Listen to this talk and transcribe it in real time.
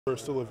We're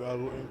still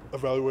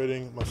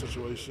evaluating my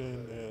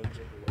situation, and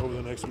over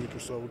the next week or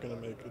so, we're going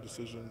to make a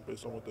decision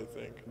based on what they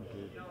think.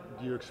 Okay.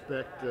 Do you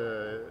expect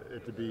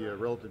it to be a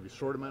relatively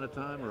short amount of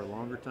time or a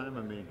longer time?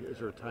 I mean, is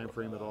there a time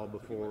frame at all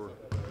before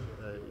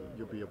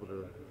you'll be able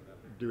to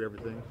do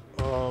everything?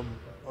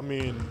 I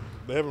mean,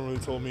 they haven't really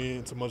told me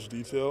into much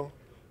detail,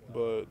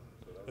 but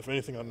if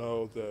anything, I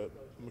know that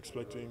I'm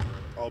expecting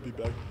I'll be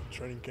back in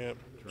training camp.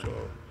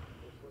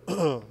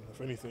 So,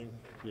 if anything,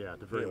 yeah,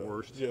 the very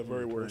worst. Yeah,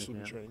 very worst will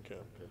be training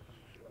camp. Okay.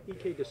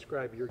 Ike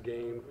described your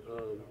game.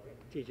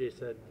 TJ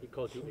said he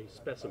called you a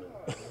specimen,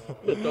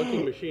 a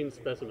dunking machine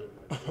specimen.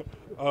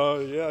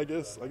 Yeah, I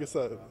guess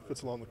that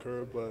fits along the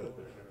curve,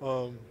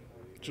 but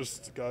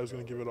just a guy who's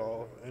gonna give it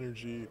all: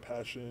 energy,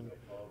 passion,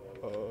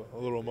 a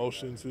little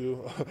emotion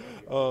too.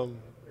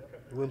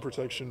 Rim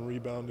protection,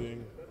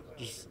 rebounding,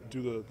 just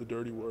do the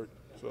dirty work.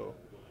 So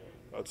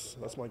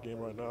that's my game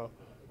right now.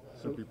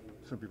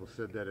 Some people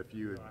said that if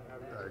you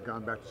had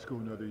gone back to school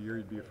another year,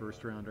 you'd be a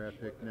first-round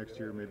draft pick next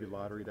year, maybe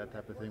lottery, that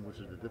type of thing. Was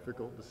it a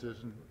difficult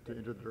decision to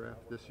enter the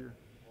draft this year?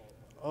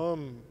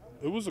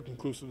 It was a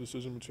conclusive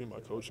decision between my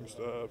coaching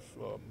staff,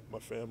 my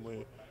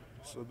family.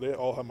 So they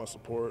all had my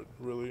support,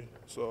 really.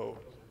 So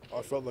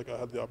I felt like I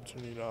had the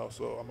opportunity now,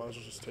 so I might as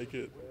well just take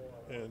it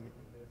and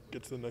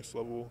get to the next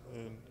level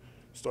and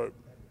start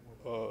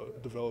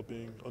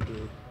developing under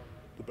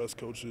the best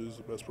coaches,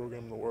 the best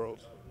program in the world.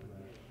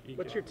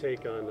 What's your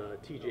take on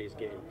TJ's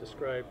game?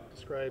 Describe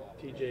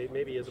TJ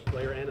maybe as a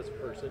player and as a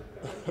person.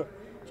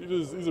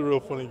 He's a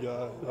real funny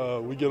guy.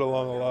 We get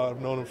along a lot.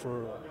 I've known him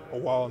for a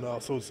while now,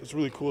 so it's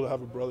really cool to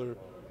have a brother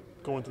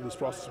going through this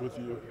process with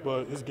you.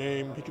 But his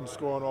game, he can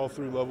score on all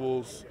three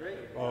levels,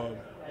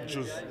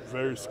 just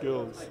very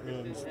skilled,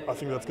 and I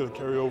think that's going to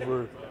carry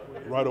over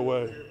right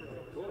away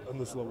on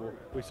this level.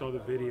 We saw the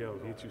video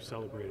of you two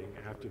celebrating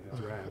after the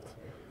draft.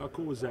 How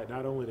cool was that,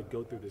 not only to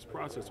go through this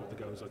process with the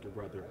guy who's like your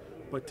brother,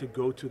 but to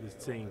go to the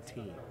same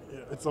team? Yeah,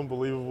 it's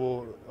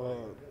unbelievable.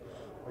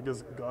 I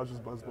guess God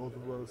just blessed both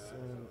of us,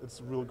 and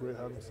it's real great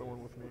having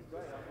someone with me.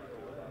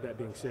 That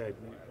being said,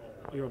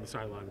 you're on the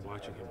sideline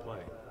watching him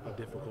play. How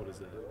difficult is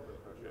that?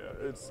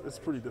 Yeah, it's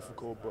pretty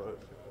difficult,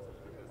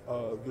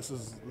 but this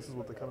is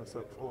what they kind of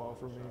set for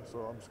me, so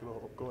I'm just gonna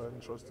go ahead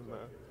and trust in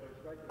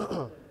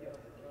that.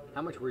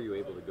 How much were you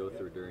able to go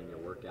through during your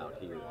workout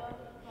here?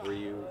 Were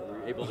you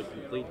able to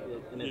complete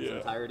it in its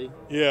entirety?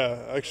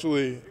 Yeah,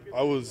 actually,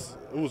 it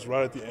was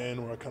right at the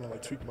end where I kind of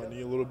like tweaked my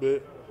knee a little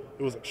bit.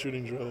 It was like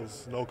shooting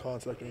drills, no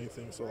contact or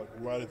anything, so like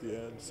right at the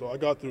end. So I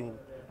got through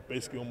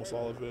basically almost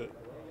all of it,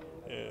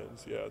 and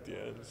yeah, at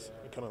the end,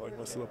 I kind of like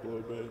messed it up a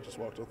little bit and just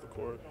walked off the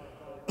court.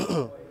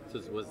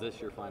 So was this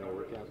your final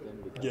workout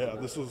then? Yeah,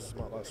 this was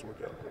my last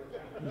workout.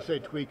 You say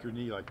tweak your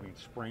knee, like you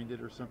sprained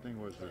it or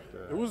something? Was it?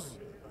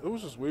 It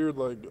was just weird.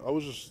 Like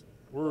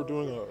we were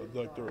doing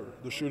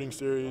the shooting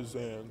series,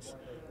 and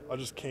I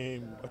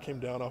came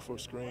down off of a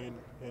screen,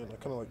 and I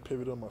kind of like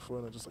pivoted on my foot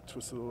and I just like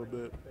twisted a little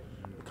bit.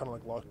 It kind of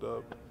like locked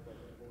up,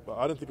 but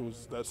I didn't think it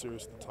was that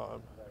serious at the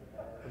time.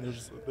 And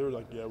they were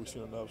like, yeah, we've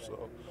seen enough.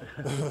 So.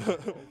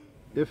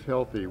 If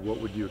healthy, what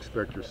would you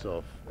expect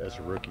yourself as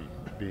a rookie,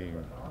 being,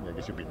 I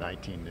guess you'll be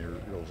 19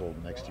 years old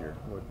next year?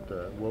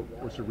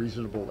 What's a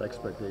reasonable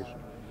expectation?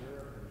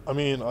 I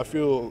mean, I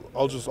feel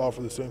I'll just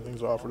offer the same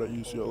things I offered at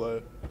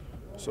UCLA.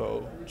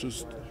 So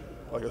just,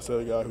 like I said,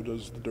 a guy who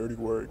does the dirty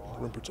work,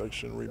 rim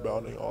protection,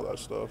 rebounding, all that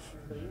stuff,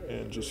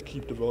 and just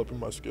keep developing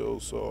my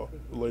skills so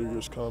the later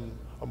years come,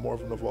 I'm more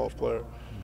of an evolved player.